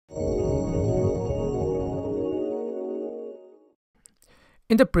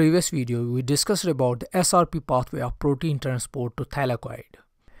In the previous video, we discussed about the SRP pathway of protein transport to thylakoid.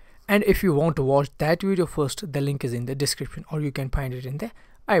 And if you want to watch that video first, the link is in the description or you can find it in the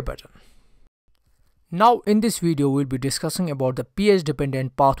I button. Now in this video, we'll be discussing about the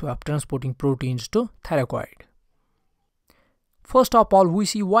pH-dependent pathway of transporting proteins to thylakoid. First of all, we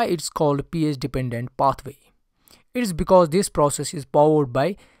see why it's called pH-dependent pathway. It is because this process is powered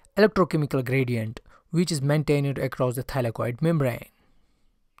by electrochemical gradient, which is maintained across the thylakoid membrane.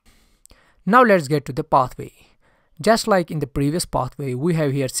 Now let's get to the pathway. Just like in the previous pathway, we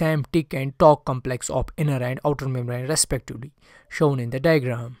have here same tick and talk complex of inner and outer membrane respectively, shown in the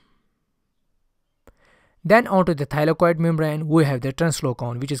diagram. Then onto the thylakoid membrane, we have the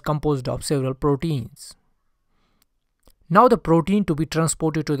translocation, which is composed of several proteins. Now the protein to be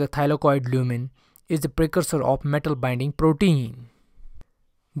transported to the thylakoid lumen is the precursor of metal binding protein.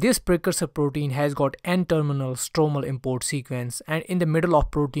 This precursor protein has got N-terminal stromal-import sequence, and in the middle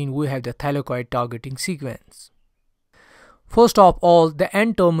of protein we have the thylakoid targeting sequence. First of all, the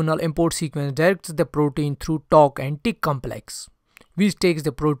N-terminal import sequence directs the protein through talk and tick complex, which takes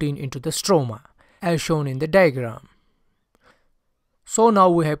the protein into the stroma, as shown in the diagram. So now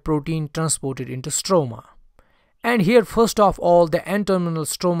we have protein transported into stroma. And here first of all, the N-terminal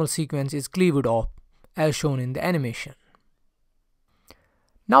stromal sequence is cleaved off, as shown in the animation.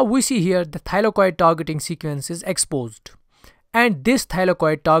 Now we see here the thylakoid targeting sequence is exposed, and this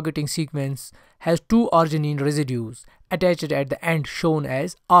thylakoid targeting sequence has two arginine residues attached at the end shown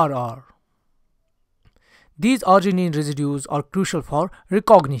as RR. These arginine residues are crucial for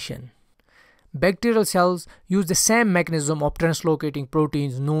recognition. Bacterial cells use the same mechanism of translocating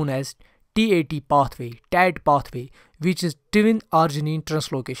proteins known as TAT pathway, which is twin arginine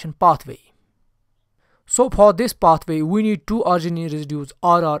translocation pathway. So for this pathway, we need two arginine residues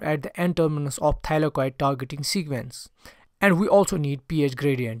RR at the N-terminus of thylakoid targeting sequence, and we also need pH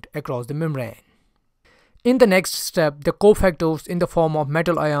gradient across the membrane. In the next step, the cofactors in the form of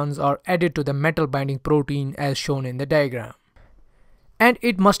metal ions are added to the metal binding protein as shown in the diagram. And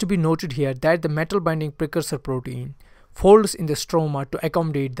it must be noted here that the metal binding precursor protein folds in the stroma to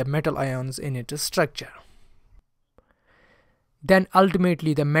accommodate the metal ions in its structure. Then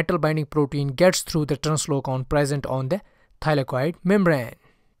ultimately the metal binding protein gets through the translocation present on the thylakoid membrane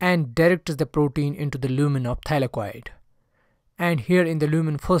and directs the protein into the lumen of thylakoid. And here in the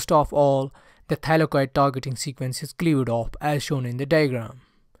lumen, first of all, the thylakoid targeting sequence is cleaved off as shown in the diagram.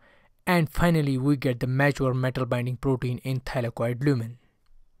 And finally we get the mature metal binding protein in thylakoid lumen.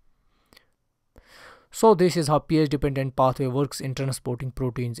 So this is how pH-dependent pathway works in transporting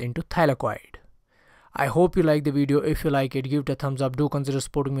proteins into thylakoid. I hope you like the video. If you like it, give it a thumbs up. Do consider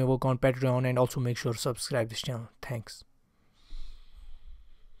supporting my work on Patreon and also make sure to subscribe this channel. Thanks.